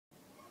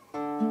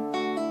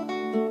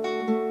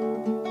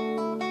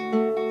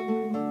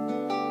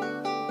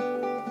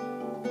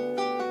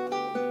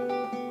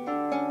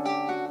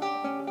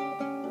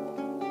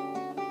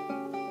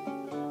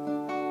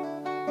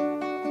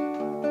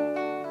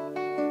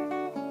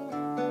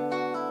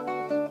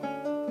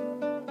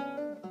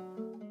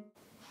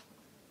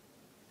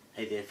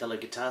there fellow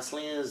guitar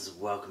slingers,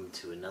 welcome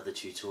to another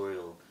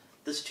tutorial.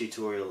 This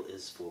tutorial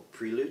is for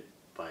Prelude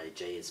by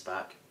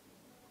Bach.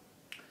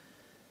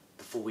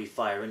 Before we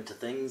fire into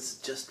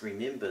things, just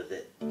remember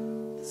that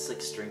the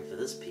 6th string for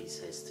this piece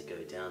has to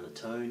go down a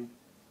tone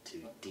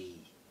to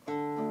D.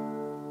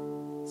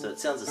 So it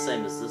sounds the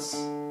same as this,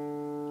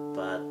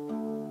 but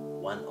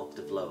 1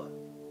 octave lower.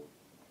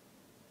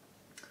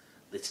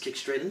 Let's kick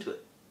straight into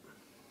it.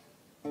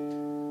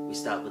 We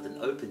start with an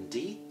open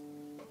D,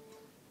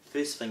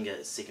 first finger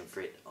 2nd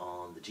fret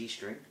on the G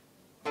string,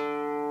 and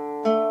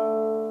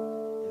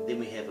then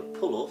we have a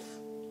pull off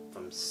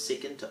from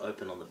 2nd to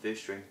open on the 1st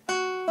string,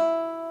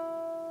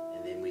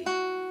 and then we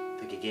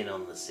pick again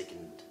on the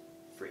 2nd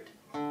fret.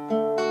 Then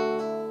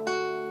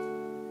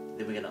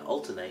we're going to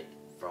alternate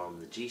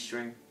from the G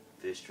string,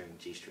 1st string,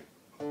 G string.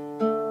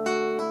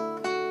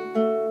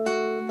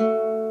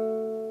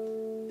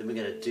 Then we're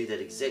going to do that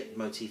exact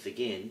motif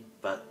again,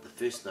 but the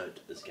first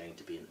note is going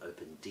to be an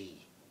open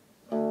D.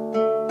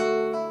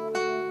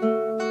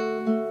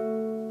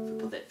 If we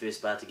put that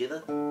first bar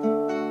together,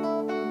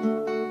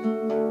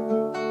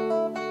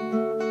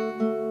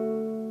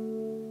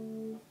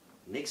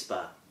 next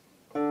bar.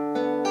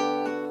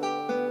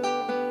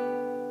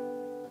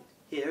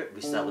 Here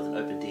we start with an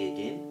open D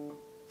again,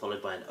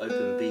 followed by an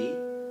open B,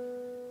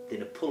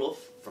 then a pull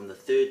off from the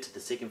 3rd to the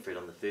 2nd fret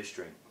on the 1st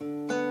string.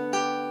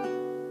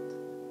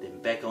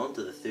 Then back on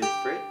to the 3rd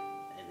fret,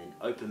 and then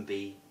open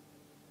B,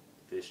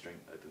 1st string,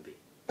 open B.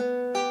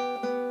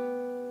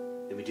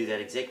 Then we do that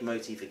exact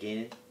motif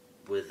again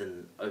with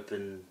an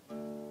open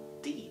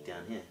D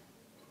down here.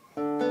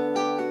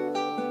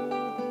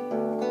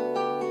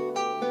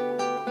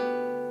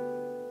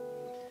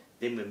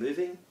 Then we're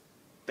moving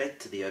back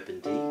to the open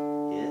D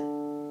here,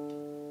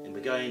 and we're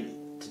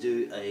going to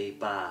do a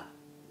bar,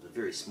 a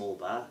very small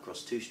bar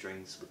across 2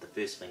 strings with the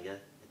 1st finger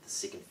at the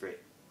 2nd fret.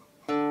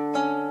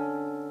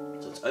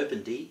 So it's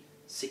open D,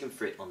 2nd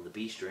fret on the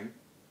B string,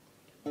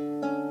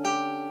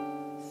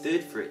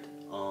 3rd fret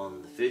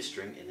on the 1st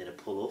string, and then a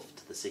pull off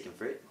to the 2nd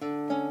fret,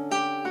 then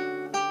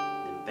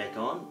back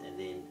on, and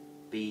then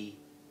B,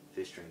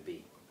 1st string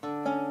B.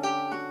 And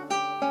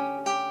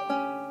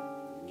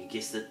you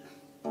guessed it,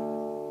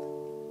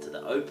 to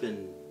the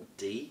open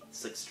D,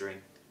 6th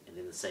string, and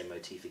then the same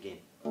motif again.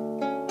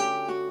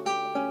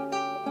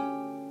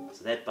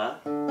 So that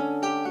bar.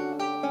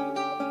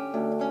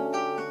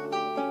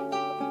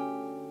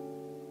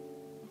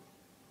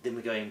 Then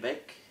we're going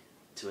back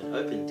to an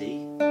open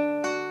D.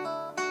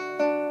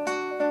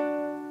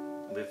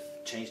 We've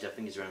changed our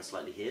fingers around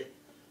slightly here.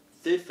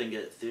 3rd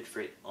finger, 3rd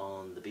fret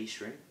on the B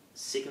string.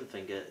 2nd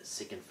finger,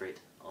 2nd fret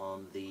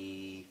on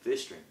the 1st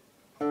string.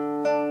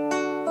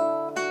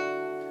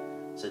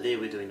 So there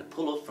we're doing a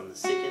pull off from the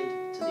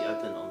 2nd to the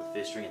open on the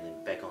 1st string, and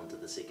then back onto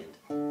the 2nd.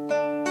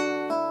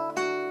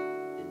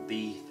 Then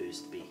B,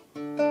 1st B.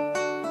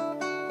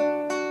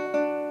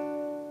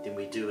 Then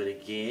we do it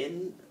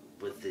again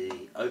with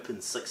the open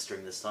 6th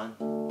string this time.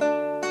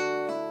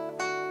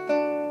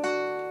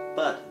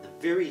 But the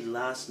very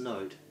last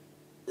note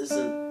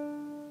isn't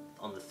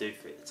on the 3rd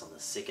fret, it's on the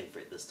 2nd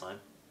fret this time.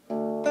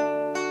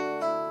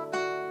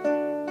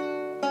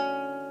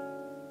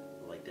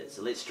 Like that.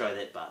 So let's try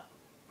that bar.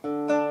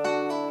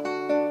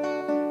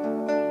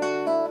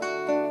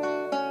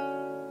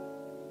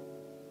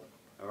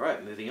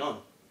 Alright, moving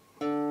on.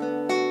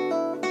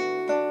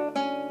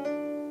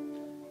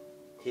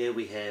 Here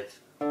we have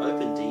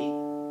open D,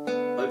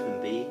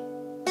 open B,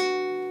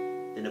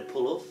 then a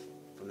pull off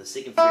from the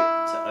 2nd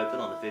fret to open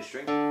on the 1st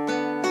string,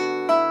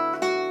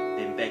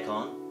 then back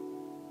on.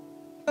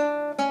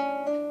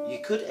 You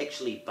could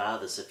actually bar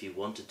this if you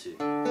wanted to,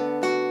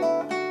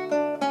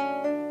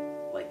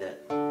 like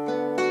that.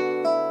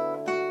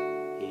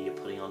 Here you're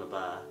putting on a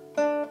bar,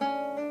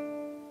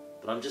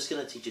 but I'm just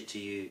going to teach it to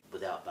you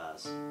without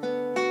bars.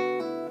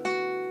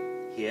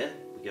 Here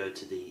we go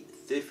to the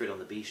 3rd fret on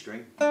the B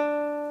string,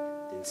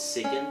 then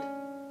 2nd,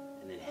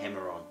 and then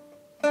hammer on.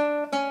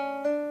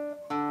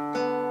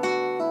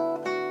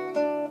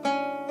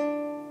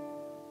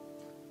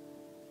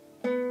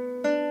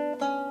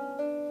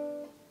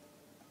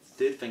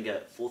 3rd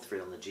finger, 4th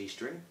fret on the G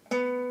string,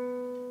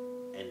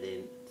 and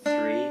then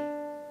 3,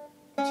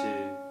 2,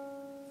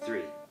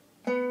 3.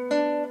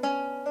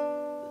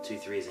 The 2,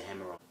 3 is a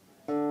hammer on.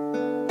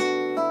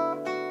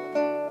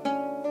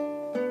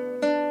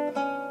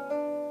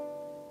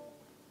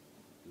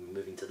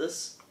 Moving to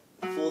this,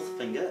 4th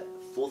finger,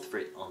 4th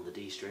fret on the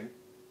D string,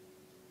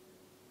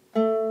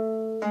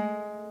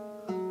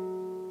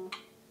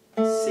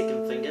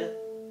 2nd finger,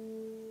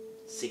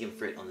 2nd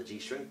fret on the G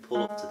string,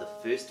 pull up to the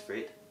 1st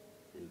fret,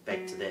 then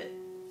back to that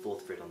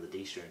 4th fret on the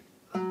D string.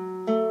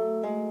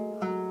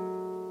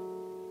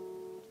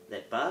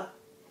 That bar.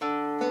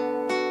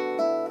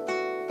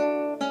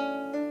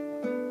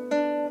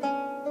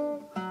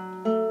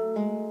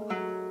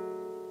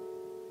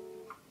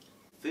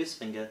 First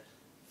finger,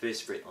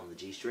 1st fret on the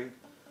G string,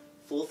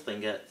 4th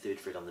finger, 3rd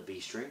fret on the B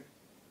string.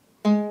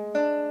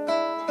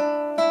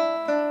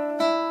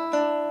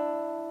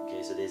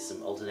 Okay, so there's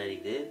some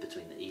alternating there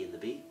between the E and the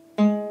B.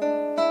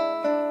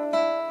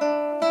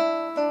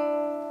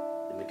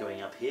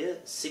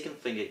 second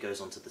finger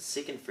goes onto the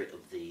second fret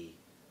of the,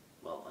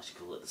 well, I should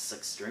call it the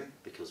 6th string,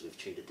 because we've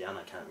tuned it down.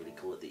 I can't really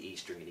call it the E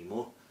string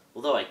anymore,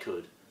 although I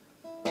could.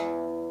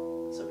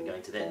 So we're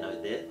going to that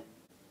note there,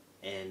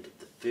 and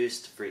the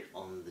 1st fret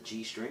on the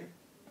G string.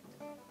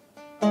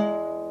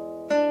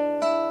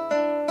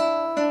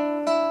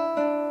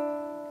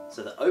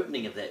 So the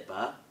opening of that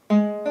bar,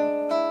 then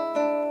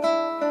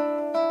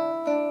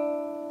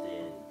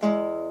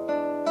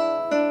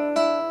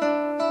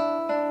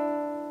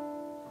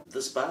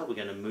this bar we're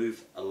going to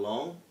move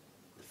along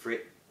the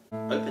fret,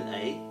 open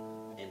A,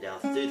 and our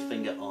 3rd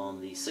finger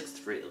on the 6th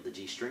fret of the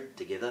G string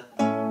together,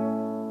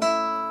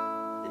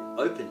 then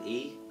open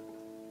E,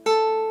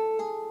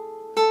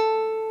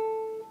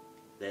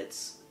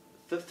 that's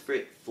 5th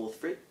fret, 4th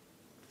fret,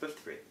 5th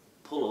fret,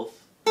 pull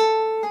off,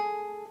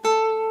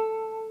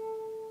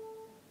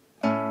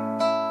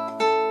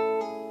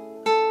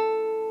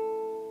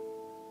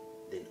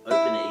 then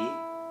open E,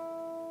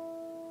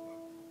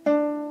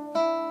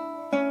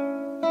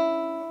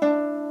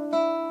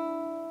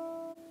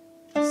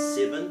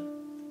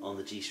 on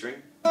the G string,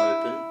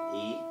 open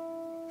E,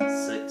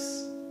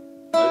 6,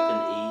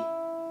 open E,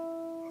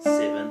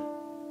 7,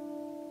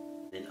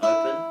 then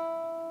open,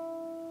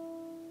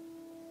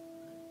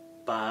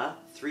 bar,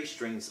 3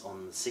 strings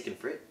on the 2nd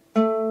fret,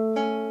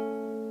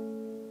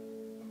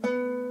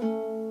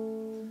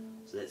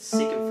 so that's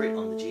 2nd fret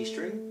on the G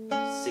string,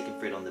 2nd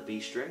fret on the B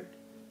string,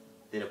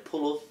 then a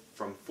pull off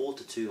from 4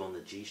 to 2 on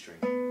the G string.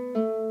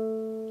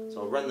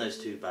 So I'll run those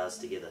 2 bars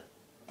together.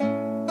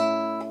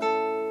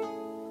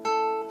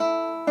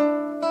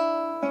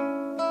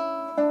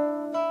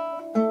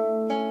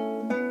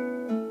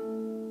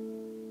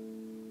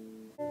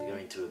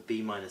 To a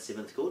B minor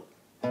 7th chord.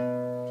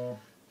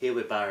 Here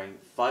we're barring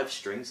 5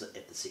 strings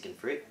at the 2nd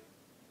fret.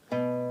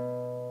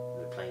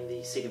 We're playing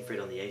the 2nd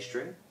fret on the A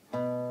string,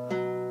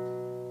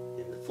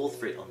 then the 4th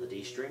fret on the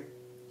D string,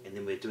 and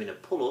then we're doing a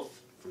pull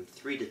off from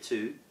 3 to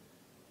 2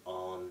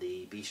 on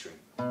the B string.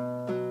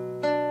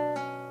 And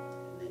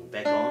then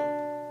back on,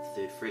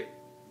 3rd fret,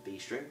 B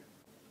string,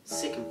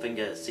 2nd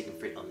finger, 2nd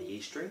fret on the E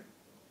string,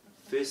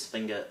 1st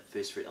finger,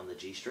 1st fret on the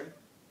G string.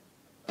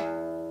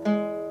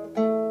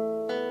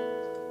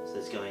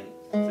 It's going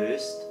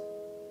 1st,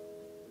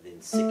 then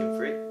 2nd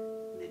fret,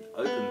 then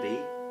open B,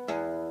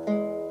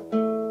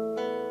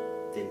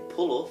 then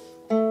pull off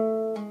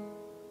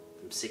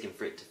from 2nd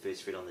fret to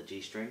 1st fret on the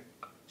G string,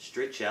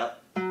 stretch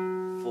out,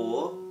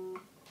 4,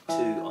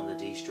 2 on the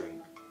D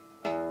string.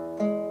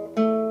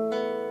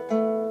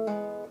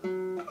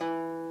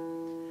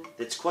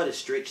 That's quite a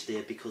stretch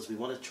there because we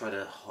want to try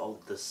to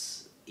hold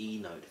this E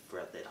note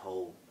throughout that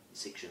whole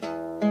section.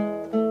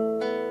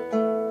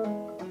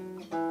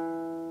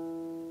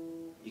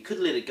 You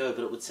could let it go,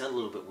 but it would sound a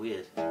little bit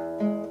weird.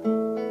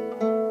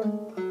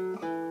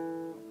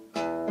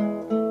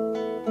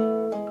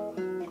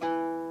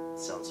 It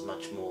sounds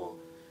much more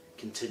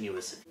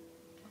continuous.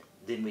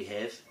 Then we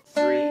have 3, 2,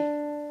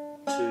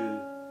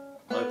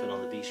 open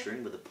on the B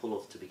string with a pull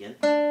off to begin.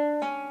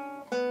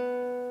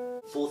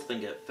 4th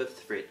finger, 5th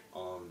fret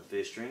on the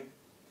 1st string.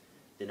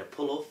 Then a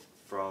pull off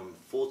from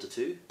 4 to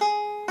 2.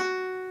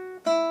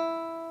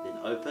 Then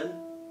open,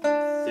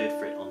 3rd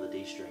fret on the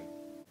D string.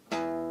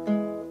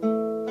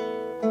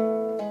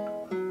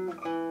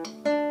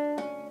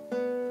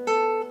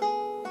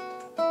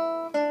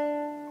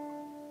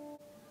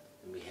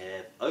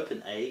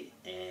 Open A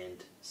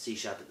and C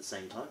sharp at the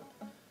same time.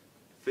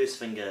 1st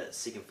finger,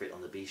 2nd fret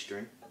on the B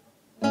string.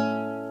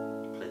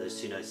 Play those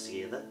 2 notes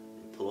together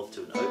and pull off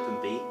to an open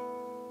B.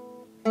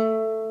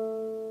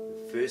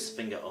 1st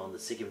finger on the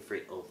 2nd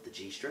fret of the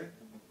G string.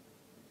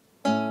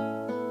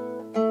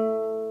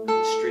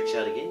 And stretch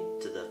out again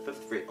to the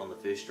 5th fret on the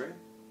 1st string.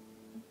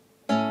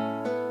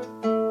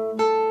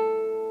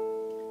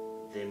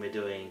 Then we're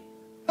doing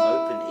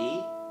open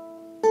E,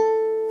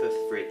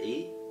 5th fret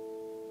E,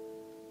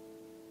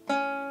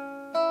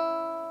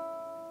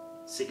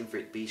 2nd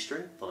fret B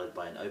string, followed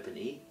by an open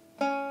E.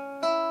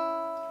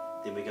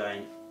 Then we're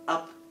going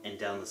up and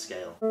down the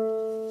scale.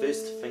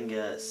 1st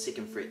finger,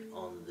 2nd fret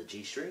on the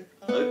G string,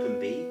 open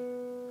B,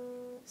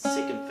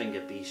 2nd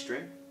finger B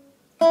string,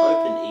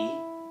 open E,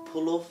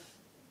 pull off,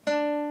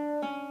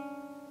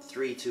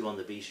 3, 2 on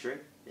the B string,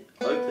 then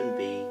open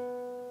B,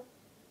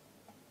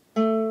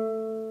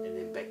 and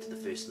then back to the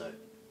 1st note,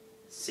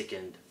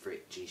 2nd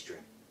fret G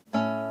string.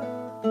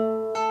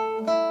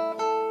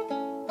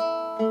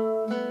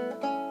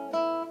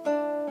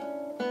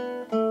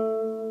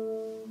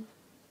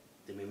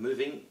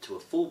 To a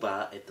full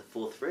bar at the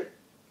 4th fret.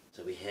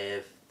 So we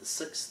have the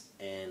 6th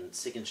and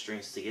 2nd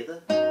strings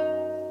together.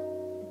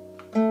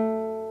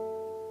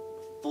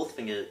 4th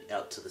finger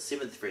out to the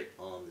 7th fret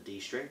on the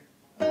D string.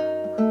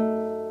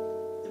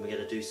 Then we're going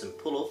to do some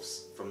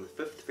pull-offs from the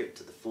 5th fret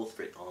to the 4th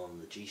fret on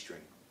the G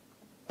string.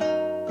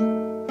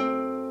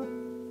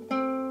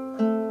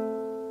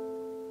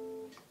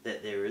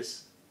 That there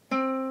is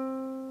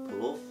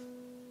pull off,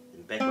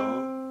 then back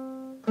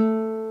on,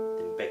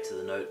 then back to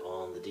the note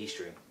on the D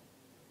string.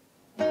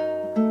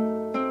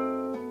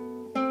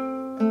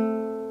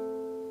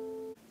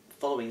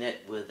 Following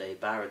that with a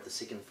bar bar at the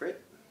 2nd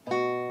fret,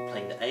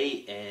 playing the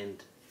A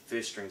and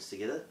first strings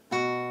together,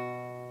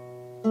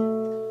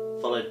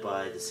 followed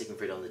by the 2nd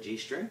fret on the G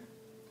string,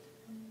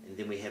 and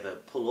then we have a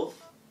pull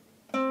off.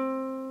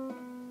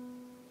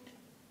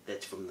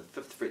 That's from the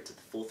 5th fret to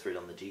the 4th fret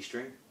on the G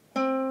string,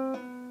 then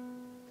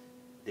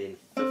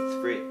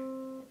 5th fret,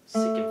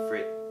 2nd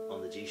fret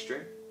on the G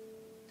string,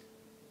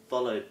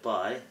 followed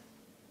by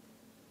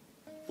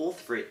 4th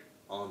fret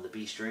on the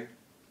B string,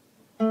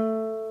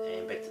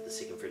 and back to the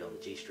 2nd fret on the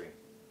G string.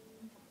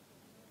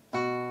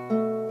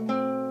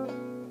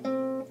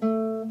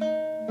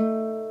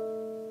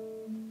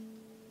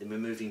 Then we're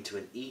moving to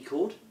an E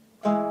chord.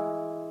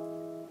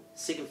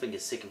 2nd finger,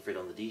 2nd fret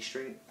on the D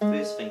string,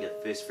 1st finger,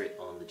 1st fret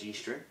on the G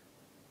string,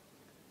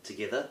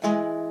 together,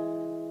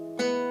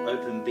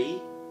 open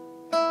B,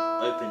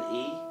 open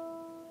E,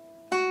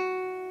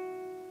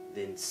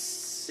 then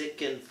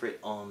 2nd fret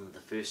on the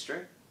 1st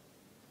string,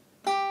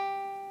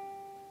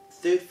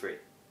 3rd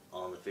fret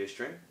on the 1st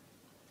string,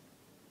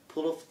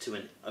 pull off to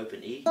an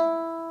open E, then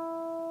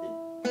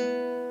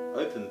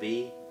open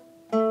B,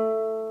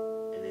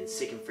 and then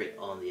 2nd fret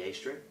on the A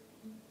string.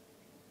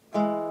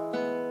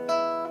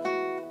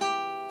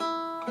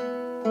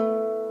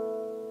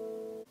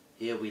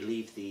 Here we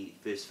leave the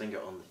 1st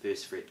finger on the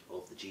 1st fret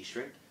of the G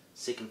string,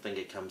 2nd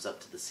finger comes up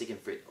to the 2nd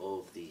fret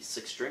of the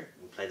 6th string,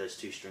 and play those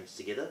two strings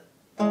together,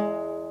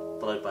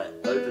 followed by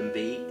open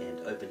B and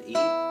open E,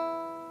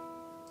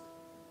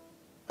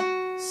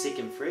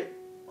 2nd fret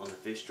on the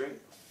 1st string,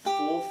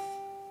 4th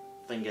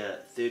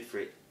finger, 3rd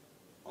fret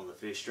on the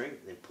 1st string,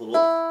 then pull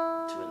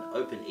off to an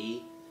open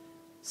E,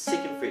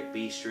 2nd fret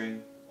B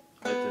string,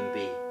 open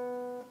B.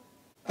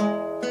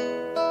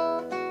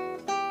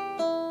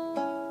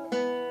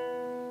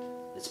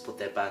 Let's put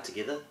that bar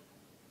together.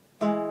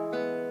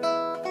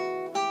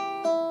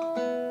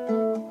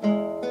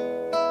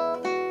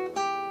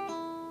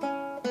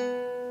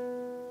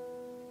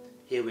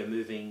 Here we're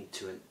moving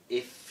to an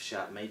F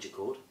sharp major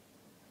chord.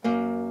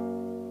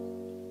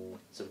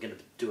 So we're going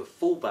to do a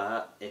full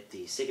bar at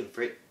the 2nd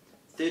fret,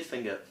 3rd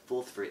finger,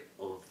 4th fret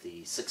of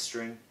the 6th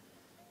string,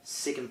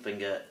 2nd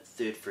finger,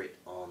 3rd fret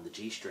on the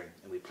G string,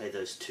 and we play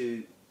those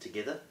two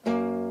together.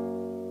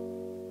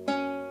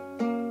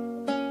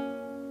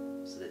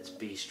 So that's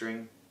B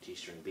string, G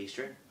string, B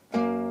string.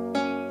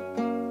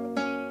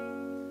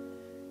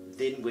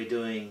 Then we're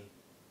doing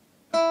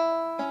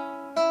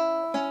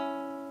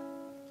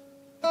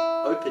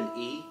open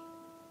E,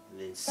 and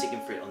then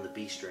 2nd fret on the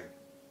B string,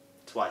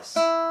 twice.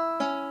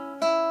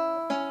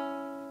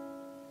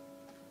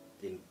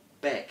 Then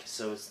back,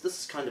 so this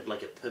is kind of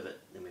like a pivot.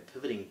 Then we're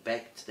pivoting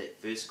back to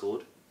that 1st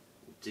chord.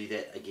 Do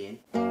that again.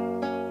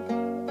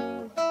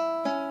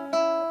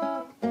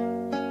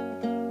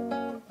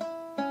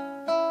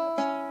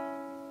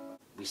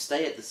 We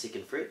stay at the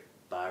 2nd fret,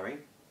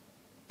 barring.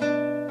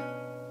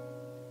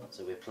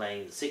 So we're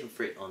playing the 2nd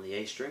fret on the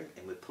A string,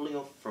 and we're pulling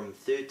off from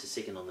 3rd to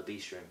 2nd on the B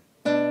string.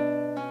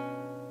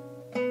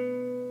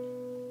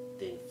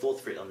 Then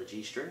 4th fret on the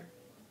G string.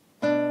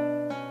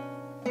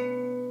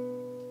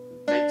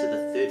 Back to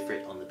the 3rd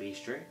fret on the B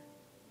string.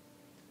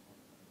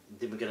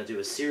 Then we're going to do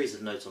a series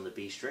of notes on the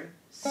B string.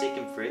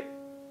 2nd fret,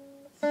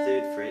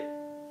 3rd fret,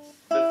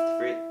 5th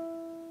fret,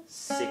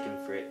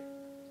 2nd fret,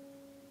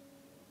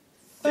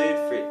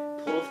 3rd fret,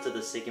 pull off to the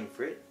 2nd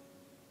fret,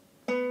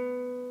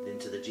 then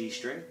to the G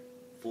string,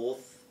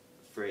 4th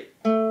fret,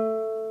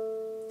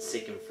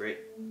 2nd fret,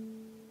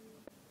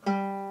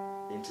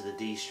 then to the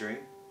D string,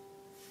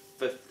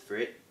 5th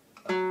fret,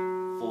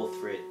 4th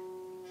fret,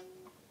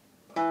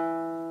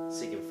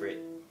 2nd fret,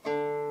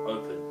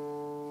 open.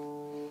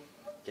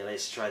 Okay,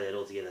 let's try that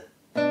all together.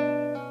 I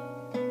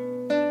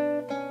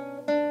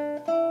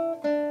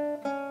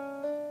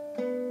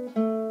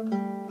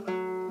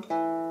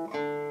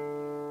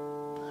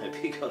hope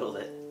you got all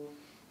that.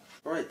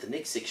 Alright, the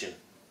next section.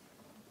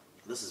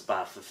 This is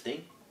bar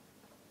 15.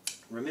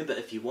 Remember,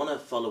 if you want to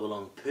follow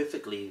along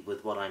perfectly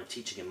with what I'm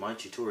teaching in my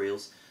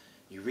tutorials,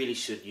 you really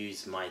should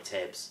use my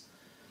tabs.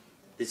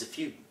 There's a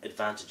few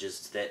advantages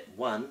to that.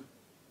 One,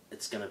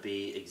 it's going to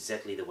be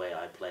exactly the way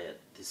I play it.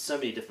 There's so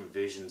many different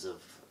versions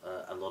of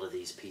a lot of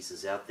these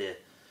pieces out there,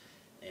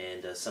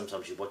 and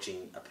sometimes you're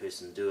watching a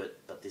person do it,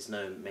 but there's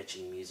no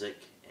matching music,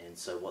 and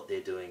so what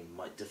they're doing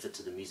might differ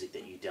to the music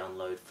that you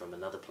download from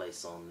another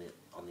place on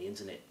the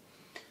internet.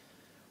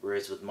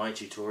 Whereas with my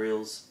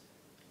tutorials,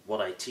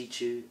 what I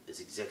teach you is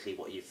exactly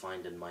what you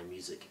find in my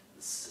music.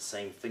 It's the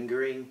same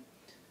fingering,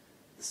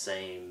 the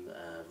same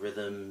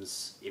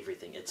rhythms,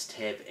 everything. It's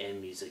tab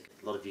and music.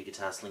 A lot of you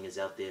guitar slingers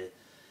out there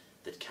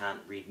that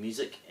can't read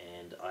music,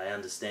 and I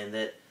understand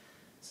that.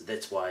 So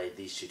that's why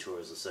these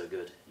tutorials are so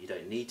good. You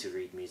don't need to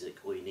read music,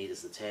 all you need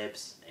is the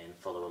tabs and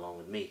follow along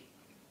with me.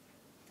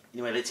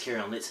 Anyway, let's carry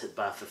on, let's hit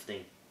bar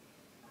 15.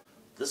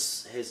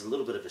 This has a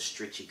little bit of a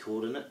stretchy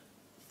chord in it.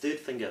 3rd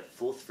finger,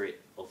 4th fret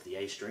of the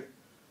A string,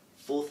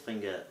 4th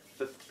finger,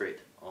 5th fret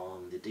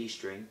on the D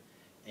string,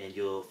 and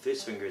your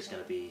 1st finger is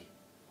going to be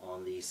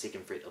on the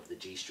 2nd fret of the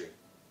G string.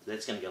 So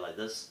that's going to go like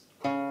this.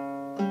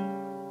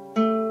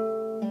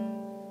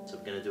 So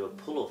we're going to do a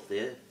pull off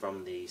there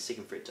from the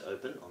 2nd fret to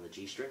open on the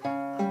G string.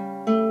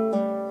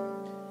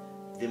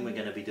 Then we're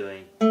going to be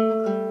doing,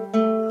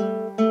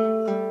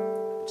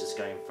 which is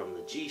going from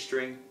the G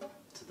string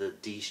to the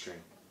D string.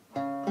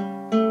 Then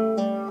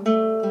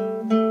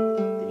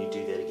you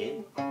do that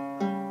again.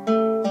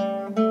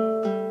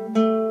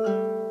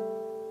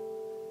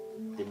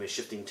 Then we're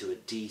shifting to a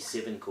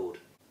D7 chord.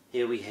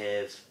 Here we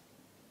have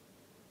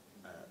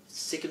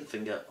 2nd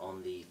finger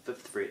on the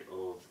 5th fret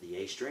of the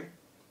A string,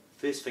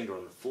 1st finger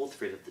on the 4th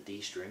fret of the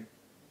D string,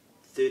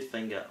 3rd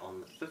finger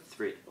on the 5th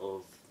fret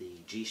of the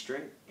G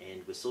string,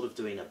 and we're sort of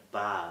doing a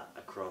bar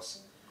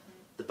across.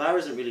 The bar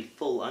isn't really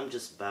full, I'm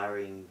just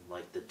barring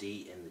like the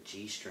D and the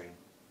G string.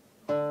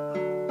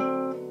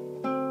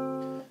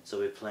 So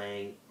we're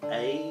playing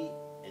A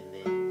and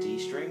then D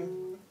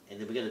string, and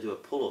then we're going to do a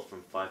pull off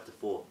from 5 to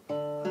 4.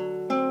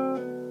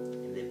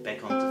 And then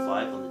back on to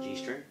 5 on the G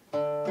string.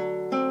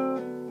 And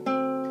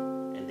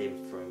then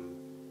from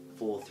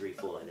 4, 3,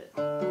 4 like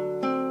that.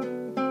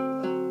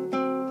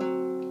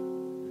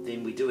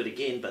 Then we do it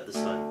again, but this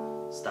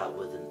time start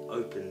with an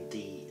open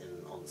D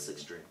on the 6th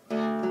string.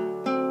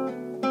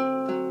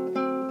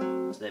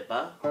 So that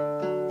bar.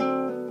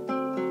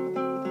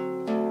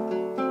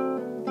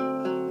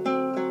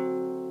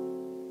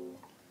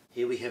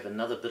 Here we have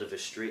another bit of a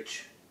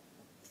stretch.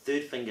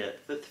 3rd finger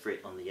 5th fret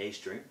on the A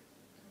string,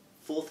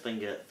 4th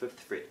finger 5th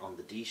fret on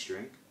the D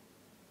string,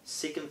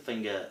 2nd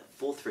finger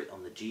 4th fret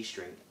on the G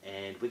string,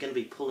 and we're going to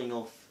be pulling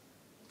off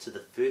to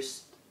the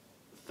 1st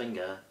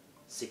finger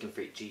 2nd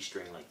fret G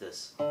string like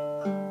this.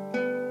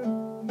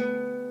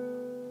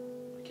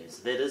 Okay,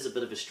 so that is a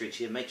bit of a stretch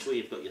here. Make sure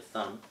you've got your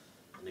thumb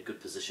in a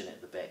good position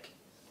at the back.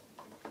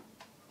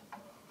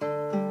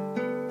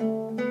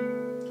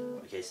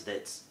 Okay, so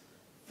that's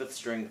 5th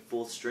string,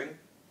 4th string,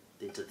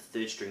 then to the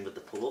 3rd string with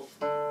the pull off,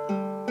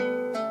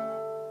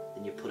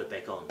 then you put it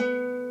back on.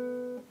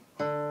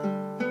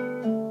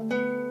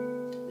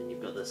 Then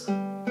you've got this.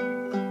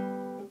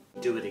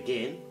 Do it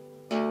again,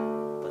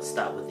 but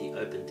start with the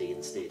open D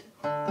instead.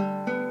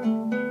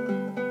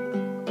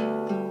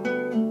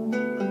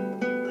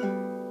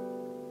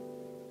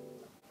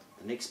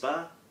 The next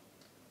bar,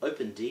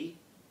 open D,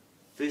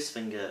 1st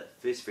finger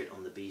 1st fret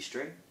on the B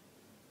string,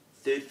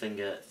 3rd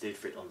finger 3rd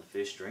fret on the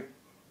 1st string.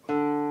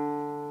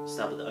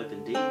 Start with the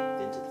open D,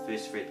 then to the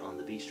 1st fret on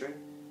the B string.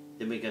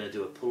 Then we're going to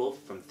do a pull off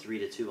from 3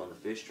 to 2 on the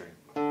 1st string.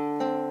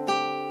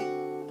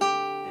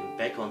 Then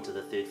back onto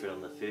the 3rd fret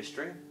on the 1st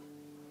string.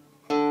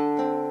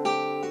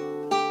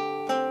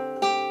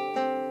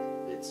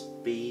 It's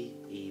B,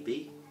 E,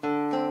 B.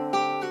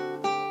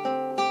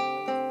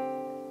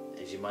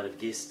 As you might have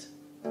guessed,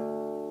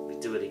 we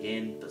do it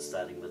again, but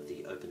starting with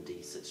the open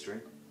D 6th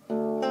string.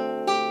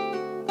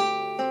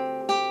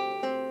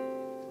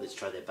 Let's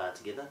try that bar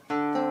together.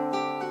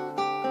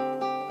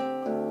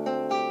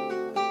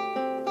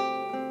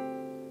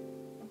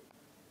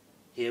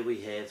 Here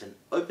we have an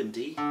open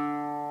D,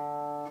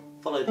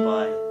 followed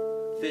by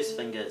 1st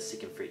finger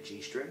 2nd fret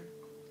G string,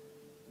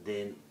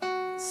 then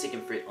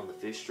 2nd fret on the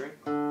 1st string,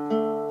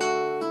 and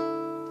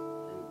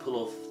pull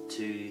off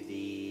to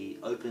the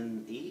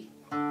open E,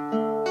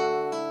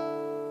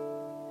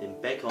 then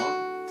back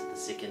on to the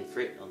 2nd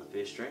fret on the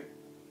 1st string.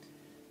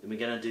 Then we're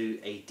going to do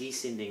a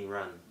descending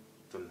run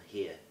from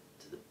here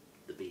to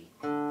the B.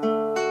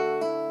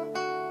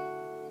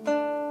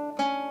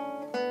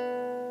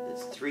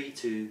 That's 3,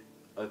 2,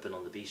 open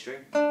on the B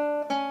string,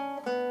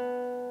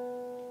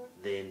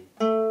 then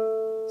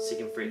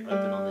 2nd fret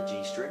open on the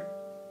G string,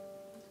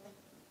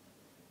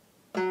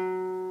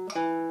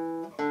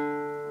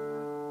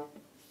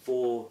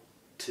 4,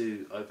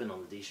 2 open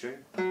on the D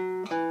string,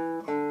 and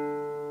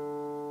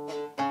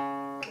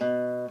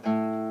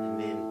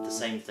then the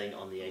same thing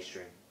on the A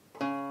string,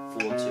 4,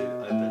 2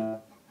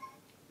 open.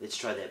 Let's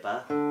try that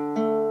bar.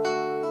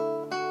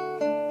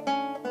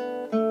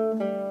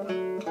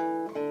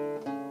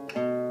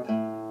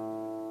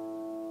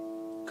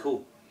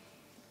 Cool.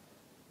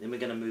 Then we're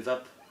going to move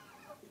up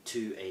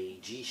to a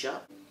G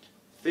sharp.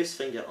 1st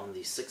finger on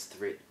the 6th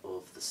fret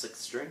of the 6th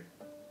string,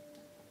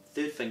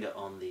 3rd finger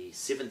on the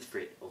 7th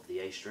fret of the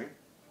A string.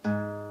 Then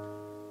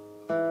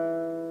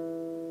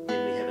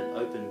we have an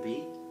open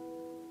B,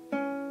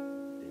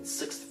 then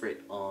 6th fret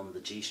on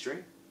the G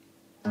string,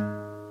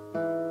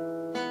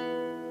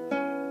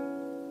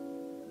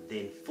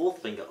 then 4th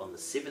finger on the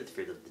 7th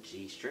fret of the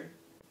G string,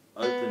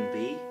 open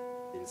B,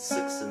 then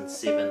 6 and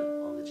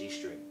 7 on the G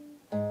string.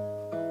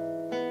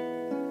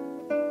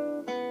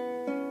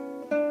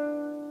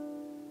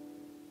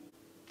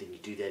 Then you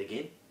do that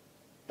again.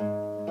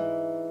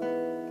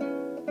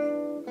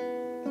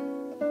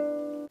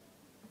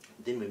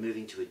 Then we're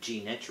moving to a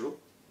G natural.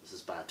 This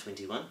is bar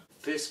 21.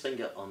 1st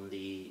finger on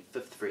the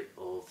 5th fret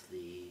of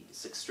the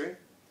 6th string,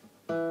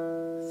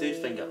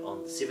 3rd finger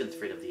on the 7th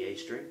fret of the A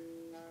string,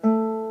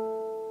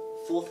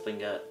 4th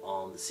finger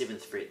on the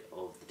 7th fret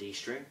of the D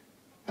string,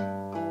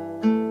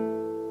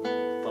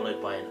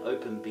 followed by an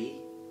open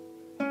B.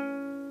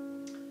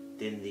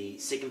 Then the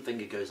 2nd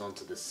finger goes on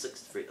to the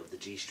 6th fret of the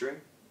G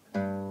string.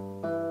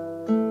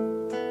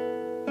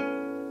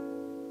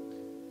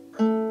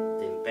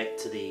 Then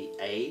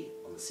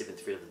 7th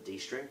fret of the D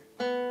string,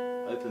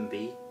 open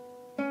B,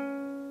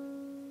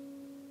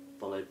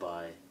 followed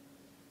by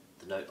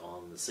the note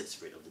on the 6th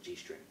fret of the G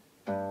string.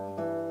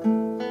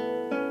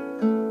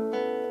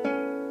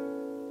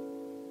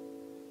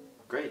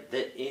 Great,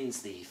 that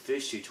ends the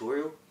first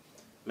tutorial.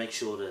 Make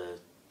sure to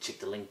check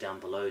the link down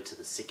below to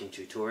the second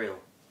tutorial.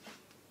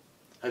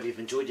 Hope you've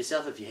enjoyed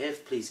yourself. If you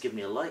have, please give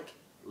me a like,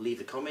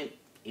 leave a comment.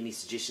 Any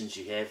suggestions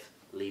you have,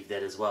 leave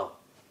that as well.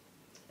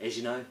 As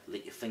you know,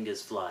 let your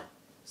fingers fly.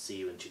 See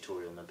you in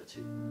tutorial number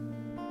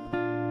 2.